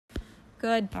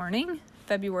Good morning,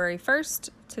 February 1st.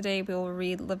 Today we will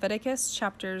read Leviticus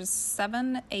chapters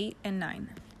 7, 8, and 9.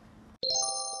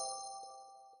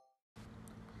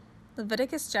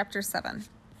 Leviticus chapter 7.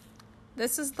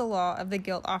 This is the law of the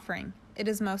guilt offering. It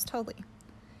is most holy.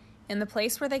 In the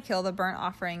place where they kill the burnt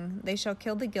offering, they shall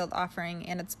kill the guilt offering,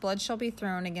 and its blood shall be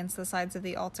thrown against the sides of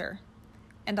the altar.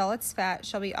 And all its fat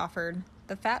shall be offered,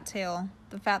 the fat tail,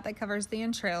 the fat that covers the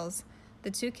entrails, the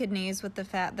 2 kidneys with the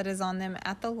fat that is on them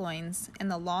at the loins,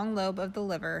 and the long lobe of the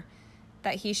liver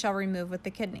that he shall remove with the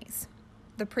kidneys.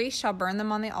 The priest shall burn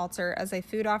them on the altar as a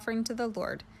food offering to the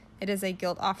Lord. It is a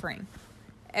guilt offering.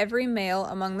 Every male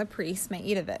among the priests may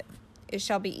eat of it. It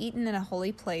shall be eaten in a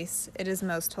holy place. It is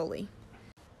most holy.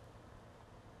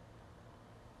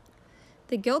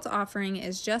 The guilt offering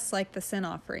is just like the sin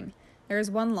offering. There is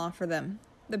one law for them.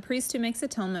 The priest who makes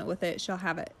atonement with it shall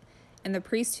have it. And the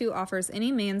priest who offers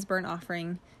any man's burnt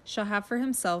offering shall have for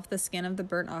himself the skin of the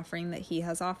burnt offering that he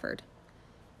has offered.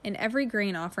 And every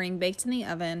grain offering baked in the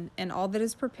oven, and all that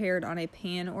is prepared on a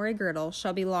pan or a griddle,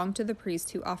 shall belong to the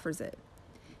priest who offers it.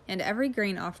 And every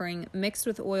grain offering mixed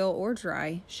with oil or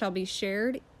dry shall be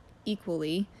shared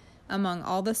equally among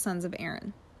all the sons of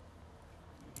Aaron.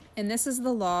 And this is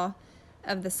the law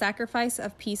of the sacrifice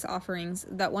of peace offerings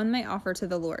that one may offer to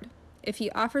the Lord. If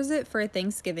he offers it for a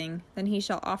thanksgiving, then he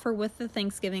shall offer with the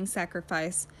thanksgiving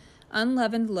sacrifice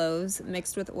unleavened loaves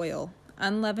mixed with oil,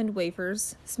 unleavened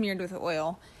wafers smeared with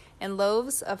oil, and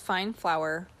loaves of fine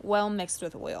flour well mixed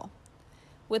with oil.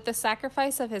 With the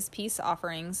sacrifice of his peace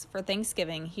offerings for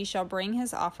thanksgiving, he shall bring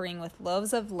his offering with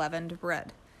loaves of leavened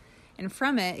bread. And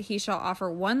from it he shall offer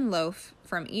 1 loaf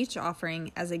from each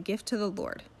offering as a gift to the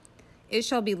Lord. It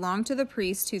shall belong to the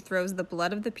priest who throws the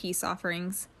blood of the peace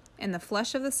offerings, and the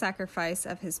flesh of the sacrifice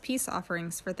of his peace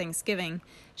offerings for thanksgiving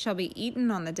shall be eaten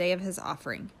on the day of his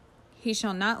offering. He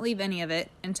shall not leave any of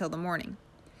it until the morning.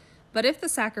 But if the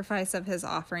sacrifice of his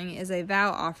offering is a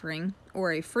vow offering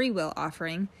or a freewill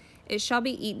offering, it shall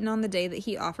be eaten on the day that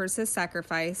he offers his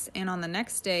sacrifice, and on the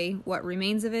next day what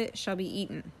remains of it shall be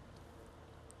eaten.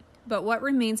 But what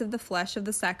remains of the flesh of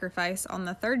the sacrifice on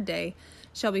the 3rd day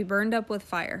shall be burned up with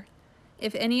fire.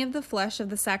 If any of the flesh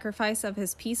of the sacrifice of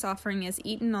his peace offering is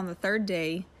eaten on the 3rd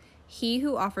day, he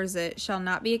who offers it shall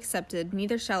not be accepted,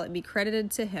 neither shall it be credited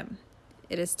to him.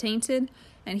 It is tainted,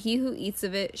 and he who eats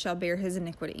of it shall bear his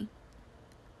iniquity.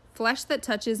 Flesh that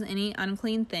touches any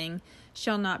unclean thing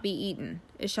shall not be eaten.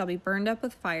 It shall be burned up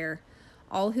with fire.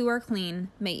 All who are clean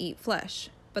may eat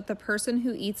flesh, but the person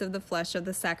who eats of the flesh of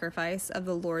the sacrifice of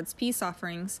the Lord's peace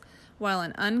offerings, while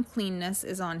an uncleanness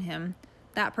is on him,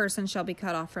 that person shall be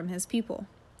cut off from his people.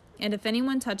 And if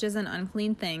anyone touches an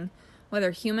unclean thing,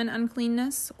 whether human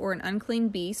uncleanness, or an unclean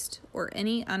beast, or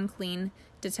any unclean,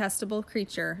 detestable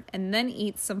creature, and then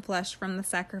eats some flesh from the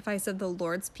sacrifice of the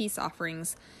Lord's peace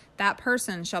offerings, that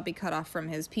person shall be cut off from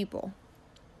his people.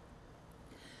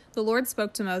 The Lord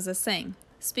spoke to Moses, saying,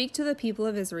 Speak to the people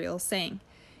of Israel, saying,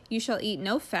 You shall eat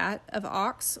no fat of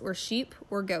ox, or sheep,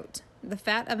 or goat, the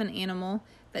fat of an animal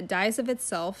that dies of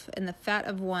itself, and the fat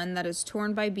of one that is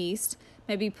torn by beast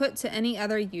may be put to any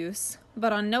other use,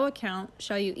 but on no account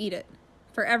shall you eat it.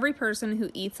 For every person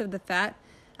who eats of the fat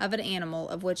of an animal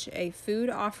of which a food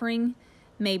offering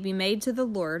may be made to the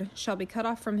Lord shall be cut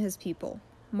off from his people.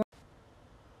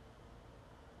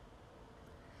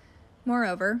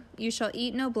 Moreover, you shall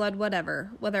eat no blood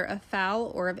whatever, whether of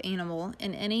fowl or of animal,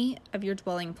 in any of your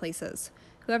dwelling places.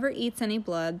 Whoever eats any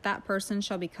blood, that person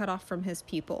shall be cut off from his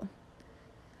people.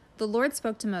 The Lord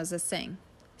spoke to Moses, saying,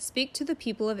 Speak to the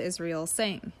people of Israel,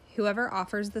 saying, Whoever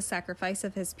offers the sacrifice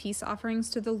of his peace offerings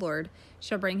to the Lord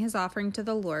shall bring his offering to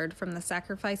the Lord from the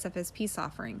sacrifice of his peace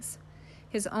offerings.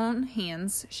 His own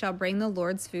hands shall bring the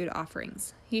Lord's food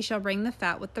offerings. He shall bring the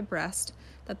fat with the breast,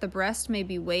 that the breast may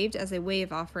be waved as a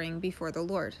wave offering before the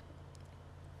Lord.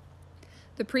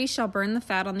 The priest shall burn the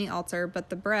fat on the altar,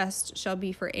 but the breast shall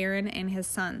be for Aaron and his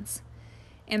sons.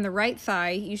 And the right thigh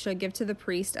you shall give to the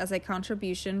priest as a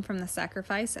contribution from the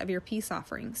sacrifice of your peace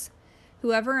offerings.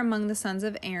 Whoever among the sons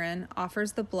of Aaron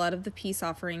offers the blood of the peace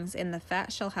offerings, and the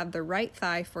fat shall have the right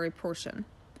thigh for a portion.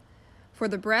 For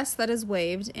the breast that is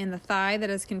waved and the thigh that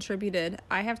is contributed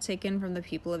I have taken from the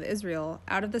people of Israel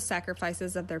out of the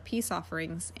sacrifices of their peace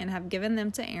offerings, and have given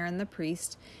them to Aaron the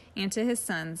priest and to his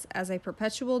sons as a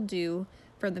perpetual due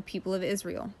from the people of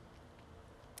Israel.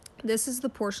 This is the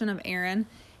portion of Aaron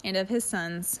and of his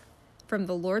sons from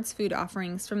the Lord's food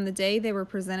offerings from the day they were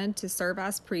presented to serve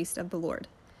as priests of the Lord.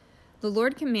 The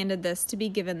Lord commanded this to be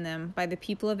given them by the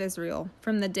people of Israel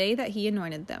from the day that he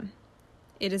anointed them.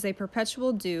 It is a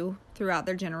perpetual due throughout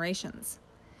their generations.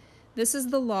 This is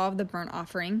the law of the burnt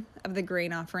offering, of the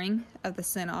grain offering, of the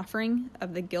sin offering,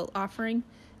 of the guilt offering,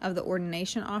 of the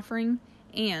ordination offering,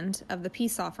 and of the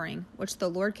peace offering, which the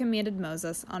Lord commanded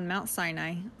Moses on Mount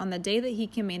Sinai on the day that he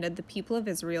commanded the people of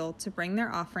Israel to bring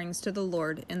their offerings to the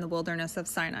Lord in the wilderness of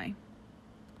Sinai.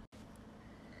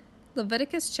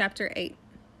 Leviticus chapter 8.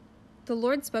 The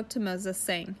Lord spoke to Moses,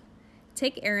 saying,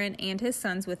 Take Aaron and his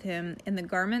sons with him, and the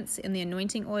garments, and the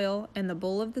anointing oil, and the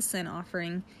bowl of the sin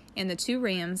offering, and the 2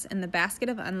 rams, and the basket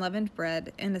of unleavened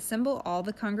bread, and assemble all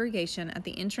the congregation at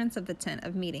the entrance of the tent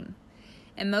of meeting.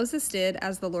 And Moses did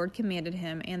as the Lord commanded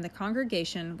him, and the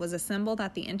congregation was assembled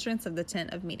at the entrance of the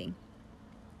tent of meeting.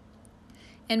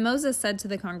 And Moses said to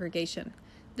the congregation,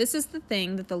 This is the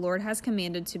thing that the Lord has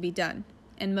commanded to be done.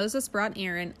 And Moses brought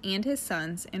Aaron and his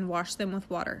sons, and washed them with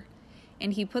water.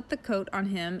 And he put the coat on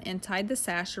him, and tied the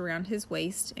sash around his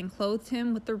waist, and clothed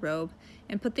him with the robe,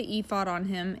 and put the ephod on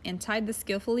him, and tied the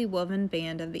skillfully woven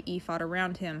band of the ephod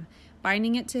around him,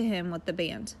 binding it to him with the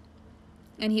band.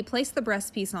 And he placed the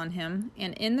breastpiece on him,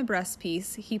 and in the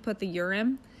breastpiece he put the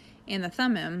Urim and the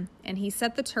Thummim, and he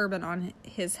set the turban on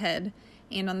his head,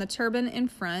 and on the turban in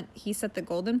front he set the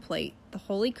golden plate, the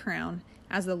holy crown,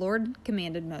 as the Lord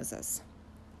commanded Moses.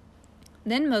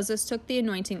 Then Moses took the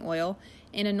anointing oil,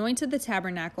 and anointed the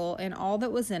tabernacle and all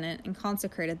that was in it, and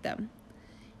consecrated them.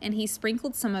 And he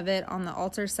sprinkled some of it on the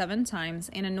altar 7 times,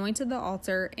 and anointed the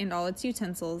altar and all its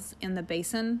utensils, and the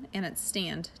basin and its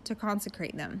stand, to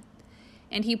consecrate them.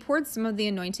 And he poured some of the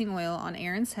anointing oil on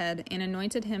Aaron's head, and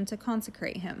anointed him to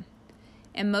consecrate him.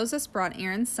 And Moses brought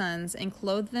Aaron's sons, and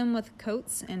clothed them with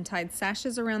coats, and tied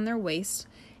sashes around their waist,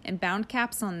 and bound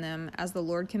caps on them, as the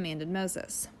Lord commanded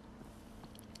Moses.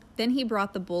 Then he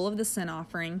brought the bull of the sin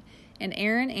offering, and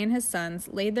Aaron and his sons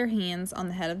laid their hands on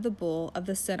the head of the bull of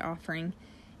the sin offering,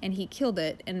 and he killed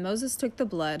it. And Moses took the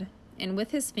blood, and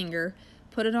with his finger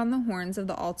put it on the horns of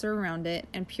the altar around it,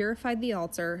 and purified the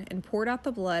altar, and poured out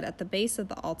the blood at the base of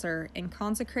the altar, and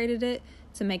consecrated it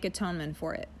to make atonement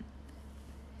for it.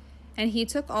 And he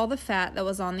took all the fat that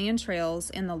was on the entrails,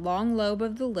 and the long lobe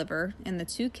of the liver, and the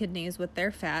 2 kidneys with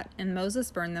their fat, and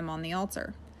Moses burned them on the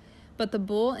altar. But the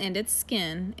bull and its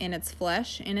skin, and its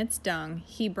flesh, and its dung,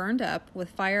 he burned up with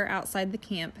fire outside the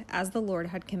camp, as the Lord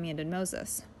had commanded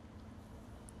Moses.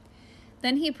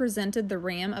 Then he presented the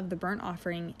ram of the burnt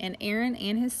offering, and Aaron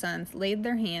and his sons laid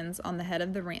their hands on the head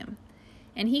of the ram.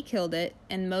 And he killed it,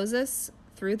 and Moses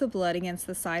threw the blood against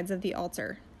the sides of the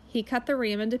altar. He cut the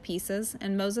ram into pieces,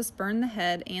 and Moses burned the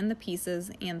head and the pieces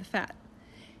and the fat.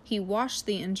 He washed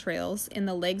the entrails and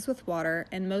the legs with water,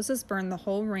 and Moses burned the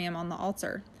whole ram on the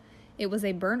altar. It was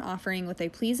a burnt offering with a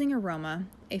pleasing aroma,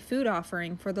 a food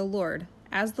offering for the Lord,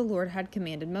 as the Lord had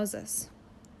commanded Moses.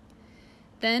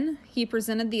 Then he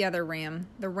presented the other ram,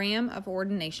 the ram of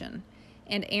ordination,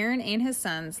 and Aaron and his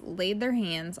sons laid their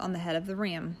hands on the head of the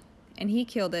ram, and he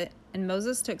killed it, and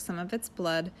Moses took some of its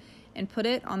blood, and put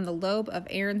it on the lobe of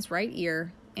Aaron's right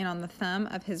ear, and on the thumb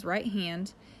of his right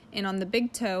hand, and on the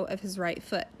big toe of his right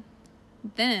foot.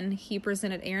 Then he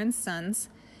presented Aaron's sons,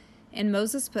 and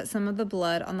Moses put some of the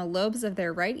blood on the lobes of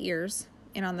their right ears,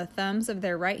 and on the thumbs of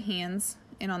their right hands,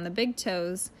 and on the big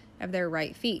toes of their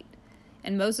right feet.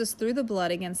 And Moses threw the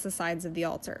blood against the sides of the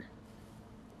altar.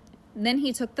 Then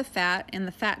he took the fat and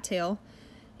the fat tail,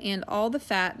 and all the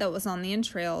fat that was on the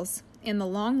entrails, and the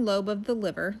long lobe of the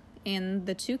liver, and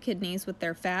the 2 kidneys with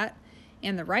their fat,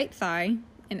 and the right thigh,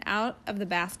 and out of the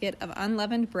basket of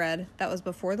unleavened bread that was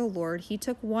before the Lord, he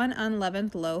took 1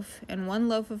 unleavened loaf, and 1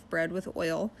 loaf of bread with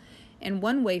oil, and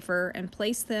 1 wafer, and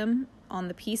placed them on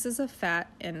the pieces of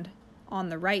fat and on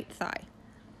the right thigh.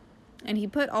 And he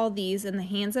put all these in the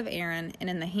hands of Aaron and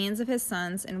in the hands of his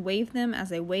sons, and waved them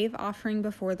as a wave offering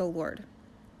before the Lord.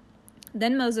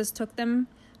 Then Moses took them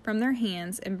from their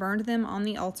hands and burned them on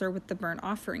the altar with the burnt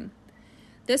offering.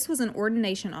 This was an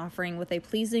ordination offering with a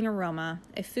pleasing aroma,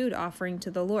 a food offering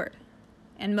to the Lord.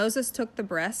 And Moses took the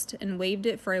breast and waved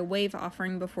it for a wave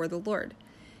offering before the Lord.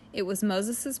 It was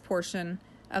Moses' portion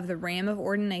of the ram of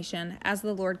ordination, as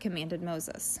the Lord commanded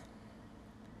Moses.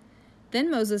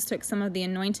 Then Moses took some of the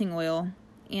anointing oil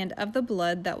and of the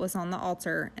blood that was on the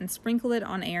altar, and sprinkled it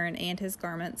on Aaron and his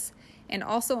garments, and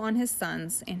also on his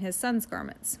sons and his sons'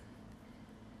 garments.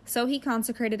 So he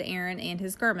consecrated Aaron and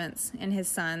his garments, and his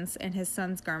sons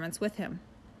garments with him.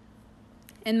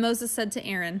 And Moses said to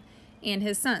Aaron and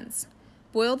his sons,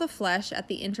 Boil the flesh at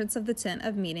the entrance of the tent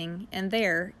of meeting, and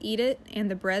there eat it and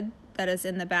the bread that is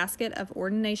in the basket of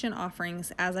ordination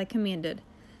offerings, as I commanded,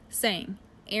 saying,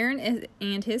 Aaron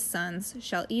and his sons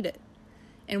shall eat it.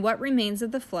 And what remains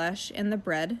of the flesh and the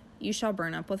bread you shall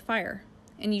burn up with fire.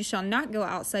 And you shall not go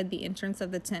outside the entrance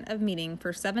of the tent of meeting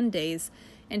for 7 days,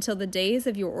 until the days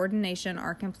of your ordination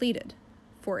are completed,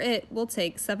 for it will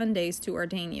take 7 days to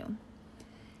ordain you.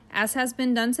 As has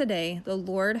been done today, the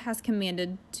Lord has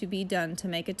commanded to be done to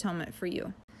make atonement for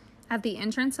you. At the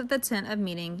entrance of the tent of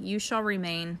meeting you shall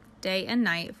remain day and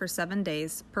night for 7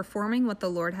 days, performing what the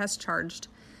Lord has charged,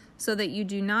 so that you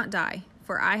do not die,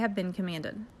 for I have been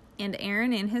commanded. And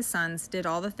Aaron and his sons did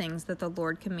all the things that the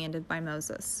Lord commanded by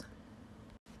Moses.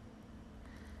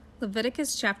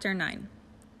 Leviticus chapter 9.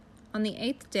 On the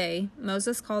 8th day,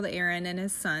 Moses called Aaron and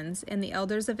his sons and the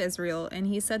elders of Israel, and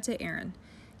he said to Aaron,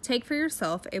 "Take for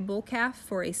yourself a bull calf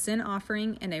for a sin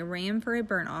offering and a ram for a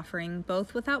burnt offering,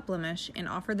 both without blemish, and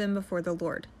offer them before the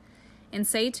Lord. And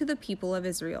say to the people of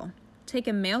Israel, Take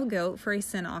a male goat for a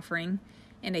sin offering,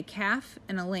 and a calf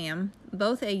and a lamb,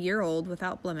 both a year old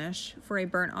without blemish, for a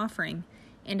burnt offering,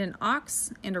 and an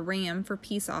ox and a ram for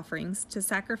peace offerings to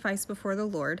sacrifice before the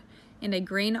Lord, and a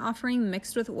grain offering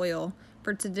mixed with oil,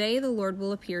 for today the Lord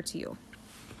will appear to you."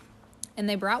 And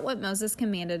they brought what Moses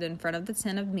commanded in front of the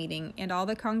tent of meeting, and all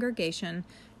the congregation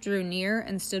drew near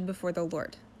and stood before the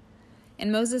Lord.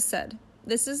 And Moses said,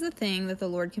 "This is the thing that the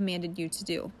Lord commanded you to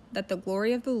do, that the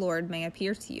glory of the Lord may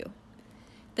appear to you."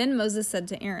 Then Moses said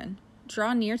to Aaron,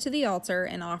 "Draw near to the altar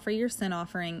and offer your sin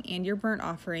offering and your burnt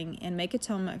offering, and make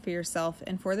atonement for yourself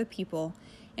and for the people,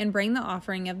 and bring the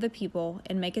offering of the people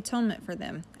and make atonement for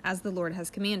them, as the Lord has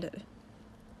commanded."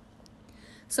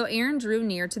 So Aaron drew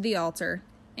near to the altar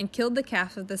and killed the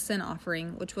calf of the sin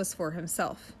offering, which was for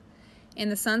himself. And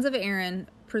the sons of Aaron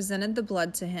presented the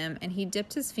blood to him, and he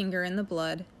dipped his finger in the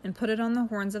blood and put it on the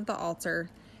horns of the altar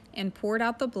and poured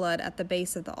out the blood at the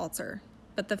base of the altar.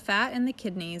 But the fat and the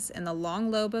kidneys and the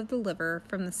long lobe of the liver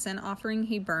from the sin offering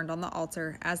he burned on the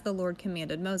altar, as the Lord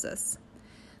commanded Moses.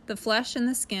 The flesh and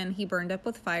the skin he burned up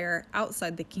with fire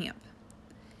outside the camp.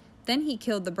 Then he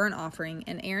killed the burnt offering,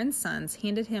 and Aaron's sons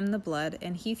handed him the blood,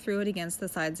 and he threw it against the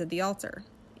sides of the altar.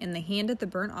 And they handed the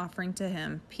burnt offering to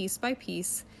him, piece by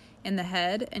piece, and the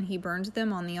head, and he burned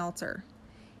them on the altar.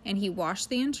 And he washed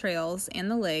the entrails and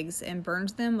the legs, and burned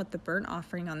them with the burnt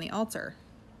offering on the altar.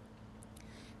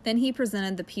 Then he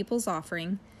presented the people's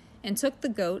offering, and took the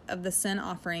goat of the sin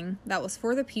offering that was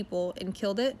for the people, and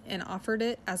killed it, and offered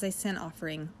it as a sin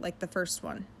offering, like the first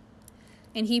one.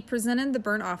 And he presented the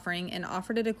burnt offering, and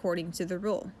offered it according to the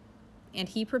rule. And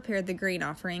he prepared the grain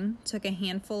offering, took a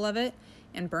handful of it,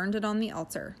 and burned it on the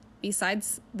altar,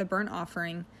 besides the burnt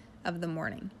offering of the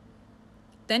morning.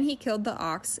 Then he killed the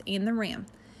ox and the ram,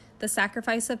 the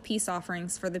sacrifice of peace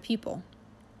offerings for the people.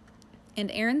 And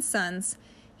Aaron's sons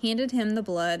handed him the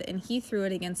blood, and he threw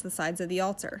it against the sides of the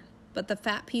altar. But the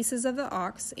fat pieces of the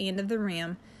ox and of the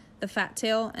ram, the fat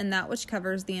tail and that which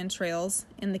covers the entrails,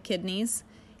 and the kidneys,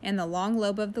 and the long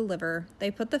lobe of the liver, they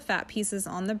put the fat pieces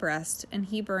on the breast, and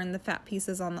he burned the fat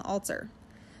pieces on the altar.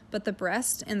 But the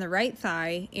breast and the right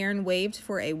thigh Aaron waved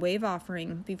for a wave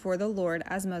offering before the Lord,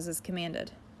 as Moses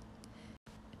commanded.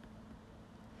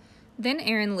 Then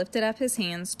Aaron lifted up his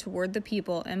hands toward the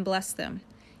people and blessed them.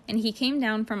 And he came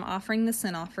down from offering the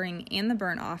sin offering and the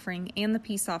burnt offering and the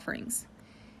peace offerings.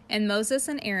 And Moses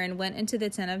and Aaron went into the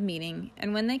tent of meeting,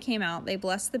 and when they came out, they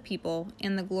blessed the people,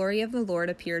 and the glory of the Lord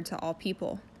appeared to all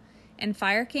people. And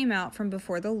fire came out from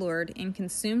before the Lord, and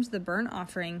consumed the burnt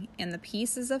offering and the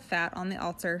pieces of fat on the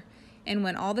altar. And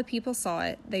when all the people saw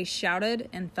it, they shouted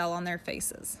and fell on their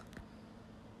faces.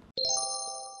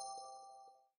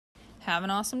 Have an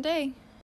awesome day.